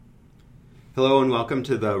Hello and welcome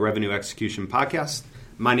to the Revenue Execution Podcast.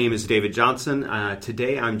 My name is David Johnson.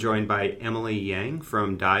 Today I'm joined by Emily Yang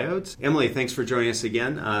from Diodes. Emily, thanks for joining us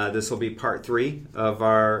again. This will be part 3 of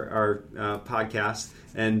our podcast.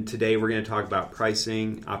 And today we're going to talk about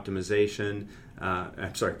pricing optimization,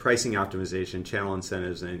 channel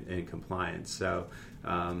incentives, and compliance. So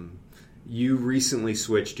you recently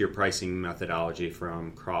switched your pricing methodology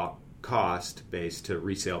from cost-based to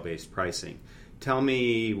resale-based pricing. Tell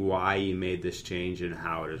me why you made this change and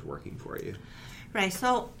how it is working for you. Right.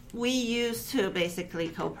 So we used to basically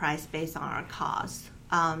co-price based on our costs.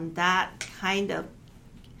 That kind of,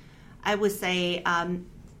 I would say,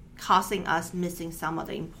 causing us missing some of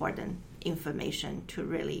the important information to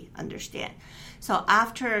really understand. So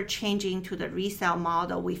after changing to the resale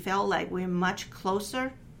model, we felt like we're much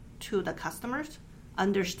closer to the customers,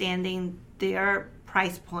 understanding their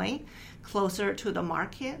price point, closer to the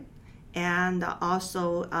market, and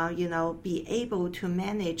also, be able to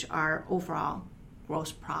manage our overall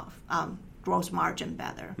gross margin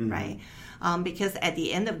better, right? Because at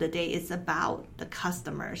the end of the day, it's about the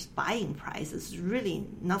customer's buying price. It's really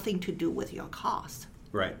nothing to do with your cost.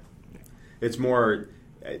 Right. It's more,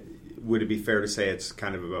 would it be fair to say it's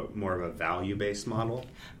kind of more of a value-based model?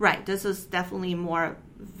 Right. This is definitely more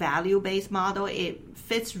value-based model. It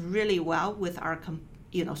fits really well with our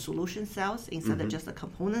solution sales instead of just the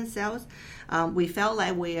component sales. We felt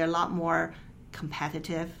like we're a lot more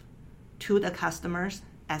competitive to the customers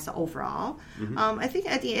as overall. I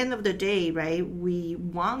think at the end of the day, right, we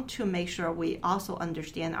want to make sure we also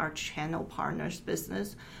understand our channel partners'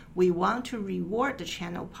 business. We want to reward the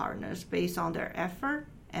channel partners based on their effort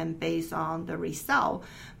and based on the result,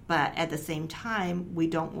 but at the same time, we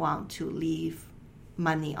don't want to leave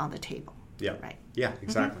money on the table. Yeah. Right. Yeah,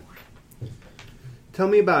 exactly. Tell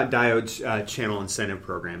me about Diodes channel incentive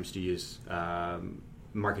programs. Do you use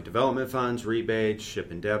market development funds, rebates,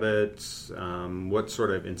 ship and debits? What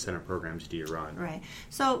sort of incentive programs do you run? Right.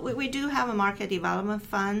 So we do have a market development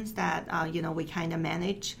funds that, we kind of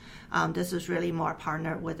manage. This is really more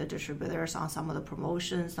partnered with the distributors on some of the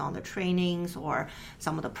promotions, on the trainings, or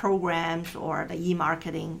some of the programs, or the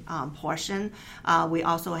e-marketing portion. We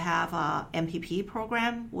also have a MPP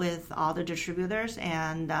program with all the distributors,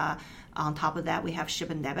 and on top of that, we have ship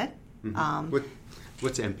and debit.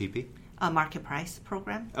 What's MPP? A market price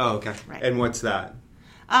program. Oh, okay. Right. And what's that?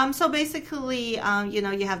 So basically,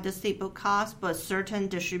 you have the staple cost, but certain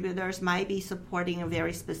distributors might be supporting a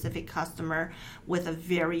very specific customer with a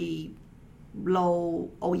very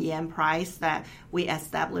low OEM price that we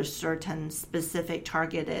establish certain specific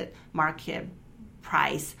targeted market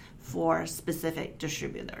price for specific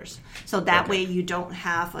distributors. So that way you don't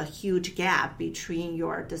have a huge gap between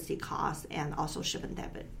your disty cost and also ship and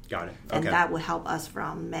debit. Got it. And that will help us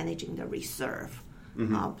from managing the reserve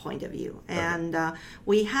point of view. And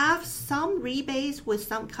we have some rebates with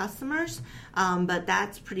some customers, but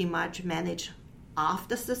that's pretty much managed off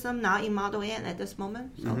the system, not in Model N at this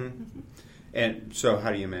moment. So. And so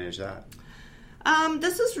how do you manage that?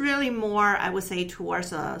 This is really more, I would say,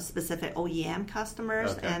 towards a specific OEM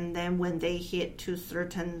customers, and then when they hit to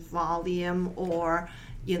certain volume or,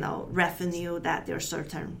 revenue, that there's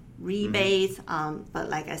certain rebates. But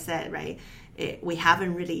like I said, right, we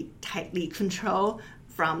haven't really tightly controlled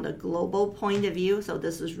from the global point of view, so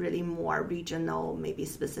this is really more regional, maybe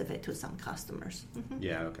specific to some customers.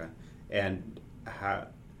 Yeah, okay. And how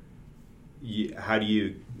do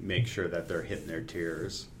you make sure that they're hitting their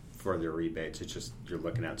tiers for their rebates? It's just you're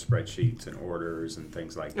looking at spreadsheets and orders and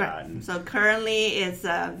things like that. Right. And so currently it's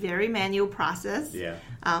a very manual process. Yeah.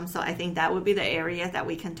 So I think that would be the area that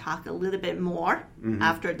we can talk a little bit more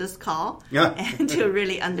after this call and to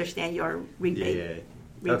really understand your rebate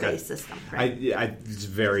system. Right? It's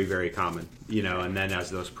very, very common, and then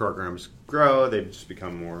as those programs grow, they just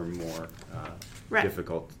become more and more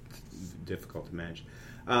difficult to manage.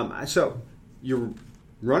 So you're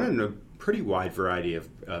running a pretty wide variety of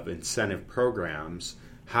incentive programs.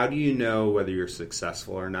 How do you know whether you're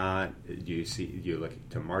successful or not? Do you look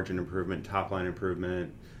to margin improvement, top line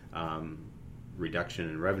improvement, reduction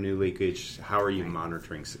in revenue leakage? How are you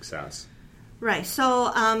monitoring success? Right.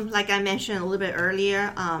 So like I mentioned a little bit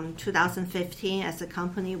earlier, 2015 as a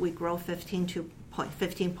company, we grow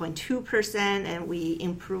 15.2%, and we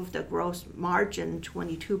improved the gross margin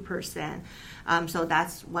 22%. So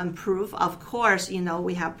that's one proof. Of course,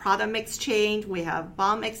 we have product mix change, we have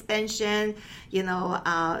BOM expansion,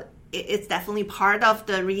 it's definitely part of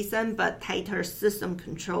the reason, but tighter system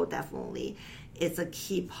control definitely it's a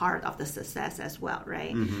key part of the success as well,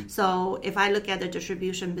 right? Mm-hmm. So if I look at the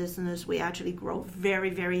distribution business, we actually grow very,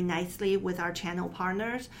 very nicely with our channel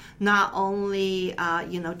partners. Not only,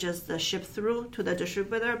 just the ship through to the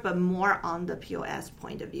distributor, but more on the POS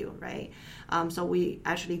point of view, right? So we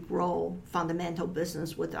actually grow fundamental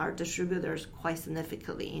business with our distributors quite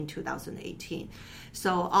significantly in 2018.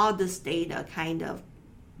 So all this data kind of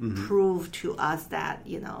proved to us that,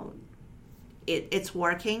 it's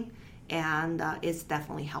working, and it's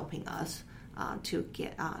definitely helping us to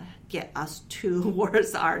get us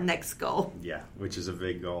towards our next goal. Yeah, which is a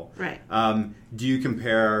big goal. Right. Do you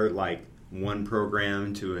compare like one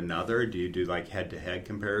program to another? Do you do like head-to-head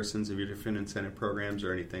comparisons of your different incentive programs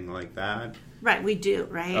or anything like that? Right, we do,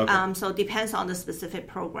 right? Okay. So it depends on the specific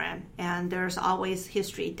program, and there's always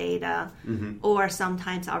history data, Mm-hmm. or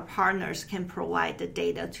sometimes our partners can provide the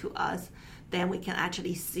data to us. Then we can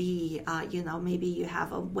actually see, maybe you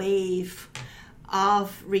have a wave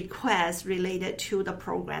of requests related to the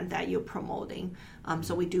program that you're promoting.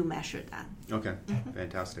 So we do measure that. Okay,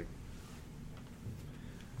 fantastic.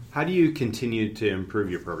 How do you continue to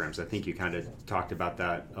improve your programs? I think you kind of talked about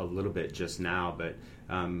that a little bit just now, but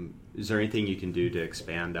is there anything you can do to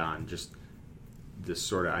expand on just this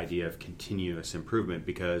sort of idea of continuous improvement?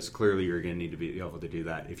 Because clearly you're going to need to be able to do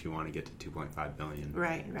that if you want to get to $2.5 billion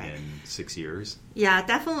right. in 6 years. Yeah,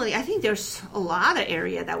 definitely. I think there's a lot of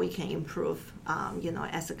area that we can improve,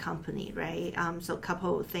 as a company, right? So a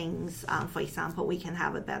couple of things. For example, we can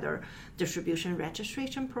have a better distribution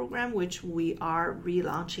registration program, which we are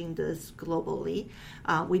relaunching this globally.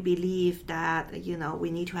 We believe that,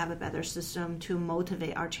 we need to have a better system to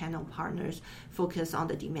motivate our channel partners, focus on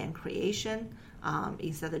the demand creation,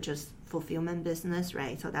 instead of just fulfillment business,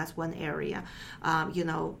 right? So that's one area.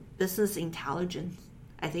 Business intelligence.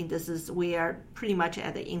 I think we are pretty much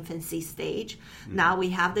at the infancy stage. Now we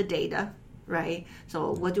have the data, right?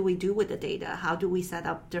 So what do we do with the data? How do we set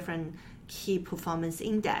up different key performance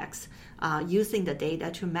index using the data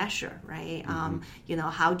to measure, right?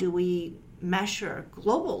 How do we measure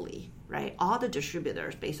globally, right? All the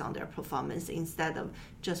distributors based on their performance instead of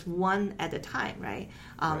just one at a time, right?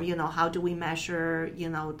 How do we measure,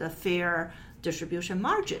 the fair distribution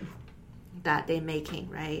margin that they're making,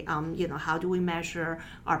 right? How do we measure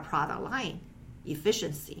our product line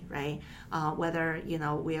efficiency, right? Whether,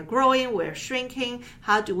 we are growing, we're shrinking,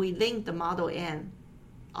 how do we link the Model N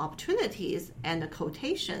opportunities and the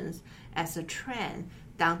quotations as a trend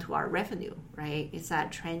down to our revenue, right? Is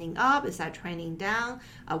that trending up? Is that trending down?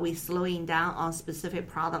 Are we slowing down on specific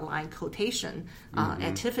product line quotation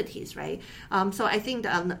activities, right? So I think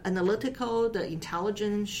the analytical, the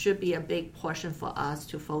intelligence should be a big portion for us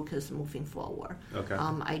to focus moving forward. Okay.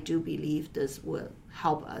 I do believe this will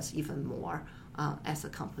help us even more as a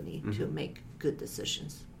company to make good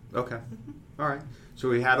decisions. Okay. All right. So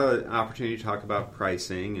we had an opportunity to talk about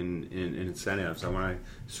pricing and incentives. I want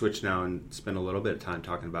to switch now and spend a little bit of time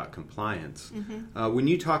talking about compliance. When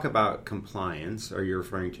you talk about compliance, are you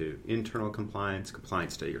referring to internal compliance,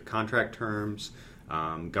 compliance to your contract terms,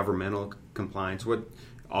 governmental compliance?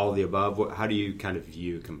 All of the above? How do you kind of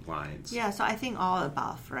view compliance? Yeah, so I think all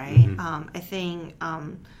above, right? I think,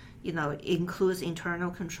 it includes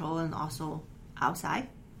internal control and also outside,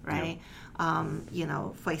 right? Yeah.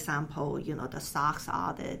 For example, the SOX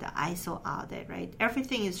audit, the ISO audit, right?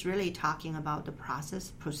 Everything is really talking about the process,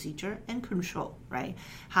 procedure, and control, right?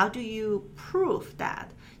 How do you prove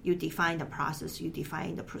that you define the process, you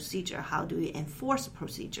define the procedure? How do you enforce the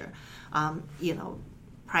procedure?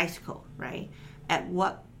 Practical, right? At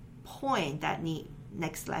what point that need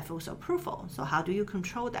next levels of approval? So how do you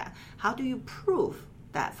control that? How do you prove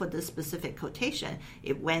that for this specific quotation,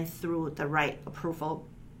 it went through the right approval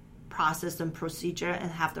process and procedure and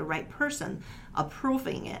have the right person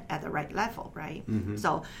approving it at the right level, right?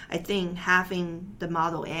 So I think having the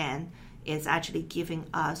Model N is actually giving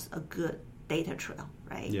us a good data trail,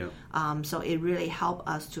 right? Yeah. So it really helped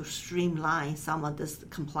us to streamline some of this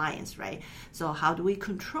compliance, right? So how do we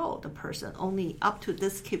control the person only up to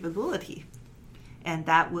this capability? And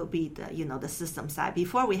that will be the system side.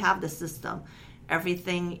 Before we have the system,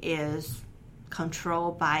 everything is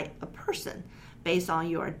controlled by a person based on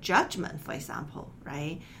your judgment, for example,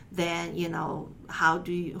 right? Then,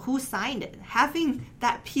 who signed it? Having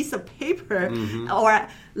that piece of paper or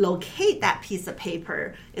locate that piece of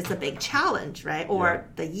paper is a big challenge, right? Or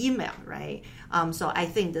the email, right? So I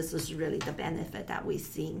think this is really the benefit that we've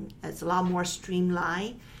seen. It's a lot more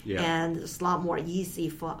streamlined and it's a lot more easy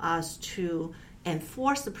for us to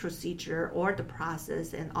enforce the procedure or the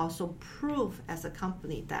process and also prove as a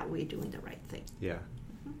company that we're doing the right thing. Yeah.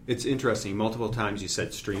 It's interesting. Multiple times you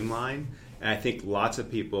said streamline, And I think lots of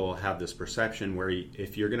people have this perception where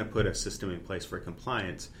if you're going to put a system in place for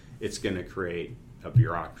compliance, it's going to create a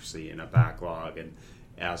bureaucracy and a backlog. And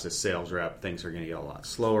as a sales rep, things are going to get a lot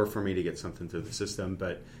slower for me to get something through the system.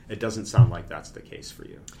 But it doesn't sound like that's the case for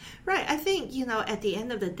you. Right. I think, at the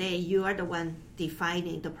end of the day, you are the one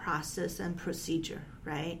defining the process and procedure,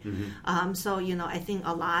 right? Mm-hmm. So, I think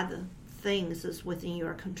a lot of things is within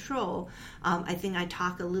your control. I think I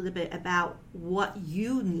talk a little bit about what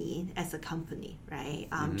you need as a company, right?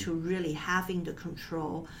 To really having the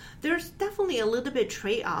control. There's definitely a little bit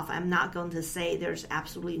trade-off. I'm not going to say there's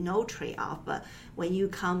absolutely no trade-off, but when you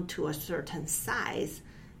come to a certain size,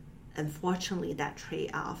 unfortunately, that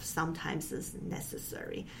trade-off sometimes is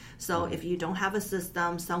necessary. So if you don't have a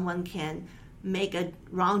system, someone can make a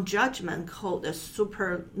wrong judgment, called a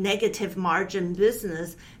super negative margin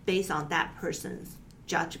business based on that person's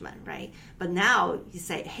judgment, right? But now you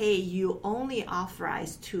say, hey, you only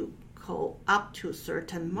authorize to go up to a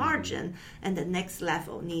certain margin, and the next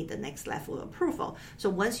level need the next level of approval.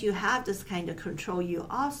 So once you have this kind of control, you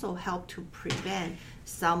also help to prevent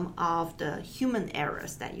some of the human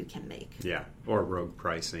errors that you can make. Yeah, or rogue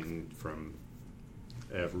pricing from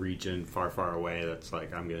a region far, far away that's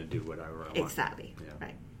like, I'm going to do whatever I want. Exactly. Yeah.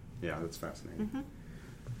 Right. Yeah, that's fascinating.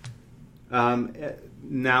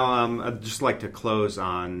 Now, I'd just like to close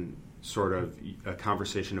on sort of a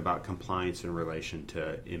conversation about compliance in relation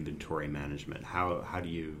to inventory management. How do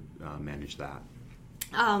you manage that?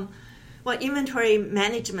 Well, inventory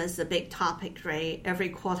management is a big topic, right? Every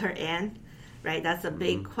quarter end. Right, that's a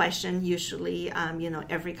big question. Usually,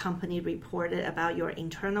 every company reported about your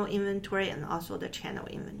internal inventory and also the channel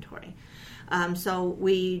inventory. So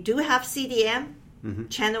we do have CDM,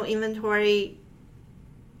 channel inventory,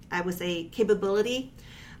 I would say capability,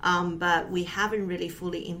 but we haven't really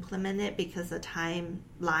fully implemented because the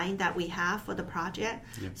timeline that we have for the project.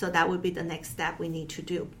 Yep. So that would be the next step we need to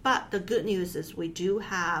do. But the good news is we do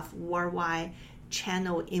have worldwide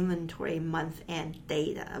channel inventory month-end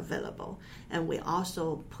data available, and we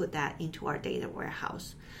also put that into our data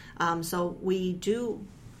warehouse. So we do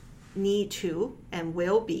need to and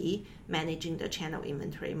will be managing the channel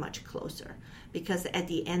inventory much closer, because at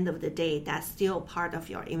the end of the day, that's still part of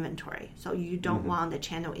your inventory. So you don't want the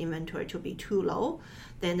channel inventory to be too low.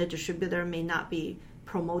 Then the distributor may not be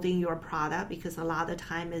promoting your product, because a lot of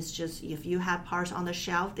time it's just if you have parts on the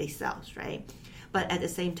shelf, they sell, right? But at the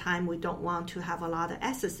same time, we don't want to have a lot of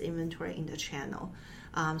excess inventory in the channel.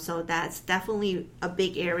 So that's definitely a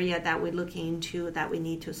big area that we're looking into, that we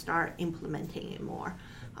need to start implementing it more,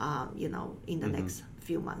 in the next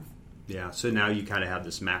few months. Yeah, so now you kind of have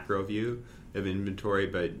this macro view of inventory,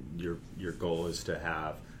 but your goal is to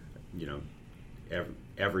have,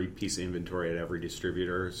 every piece of inventory at every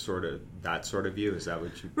distributor, that sort of view. Is that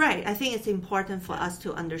what you? Right. I think it's important for us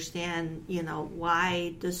to understand,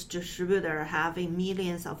 why this distributor having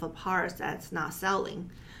millions of parts that's not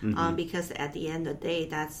selling, because at the end of the day,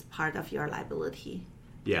 that's part of your liability.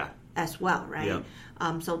 Yeah. As well, right?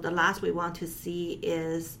 Yeah. So the last we want to see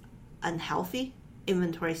is unhealthy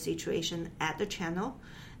inventory situation at the channel.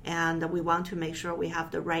 And we want to make sure we have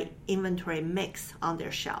the right inventory mix on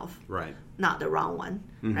their shelf. Right. Not the wrong one,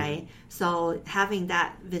 right? So having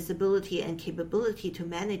that visibility and capability to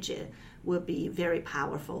manage it will be very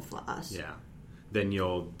powerful for us. Yeah. Then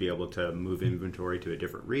you'll be able to move inventory to a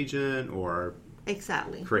different region, or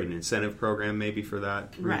exactly create an incentive program maybe for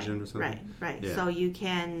that region or something. Right. Yeah. So you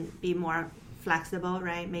can be more flexible,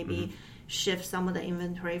 right? Maybe shift some of the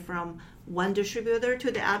inventory from one distributor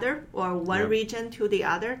to the other, or one region to the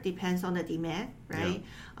other, depends on the demand, right?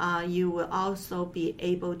 You will also be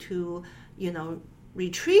able to,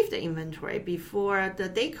 retrieve the inventory before the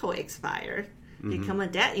day code expired, become a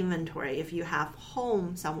dead inventory if you have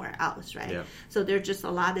home somewhere else, right? Yeah. So there's just a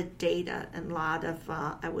lot of data and a lot of,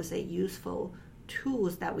 I would say, useful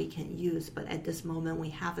tools that we can use, but at this moment we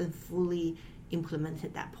haven't fully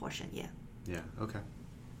implemented that portion yet. Yeah, okay.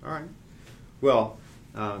 All right. Well,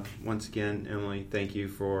 once again, Emily, thank you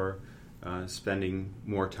for spending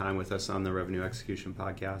more time with us on the Revenue Execution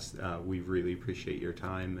Podcast. We really appreciate your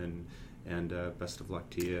time, and best of luck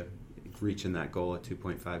to you reaching that goal of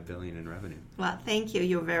 $2.5 billion in revenue. Well, thank you.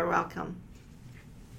 You're very welcome.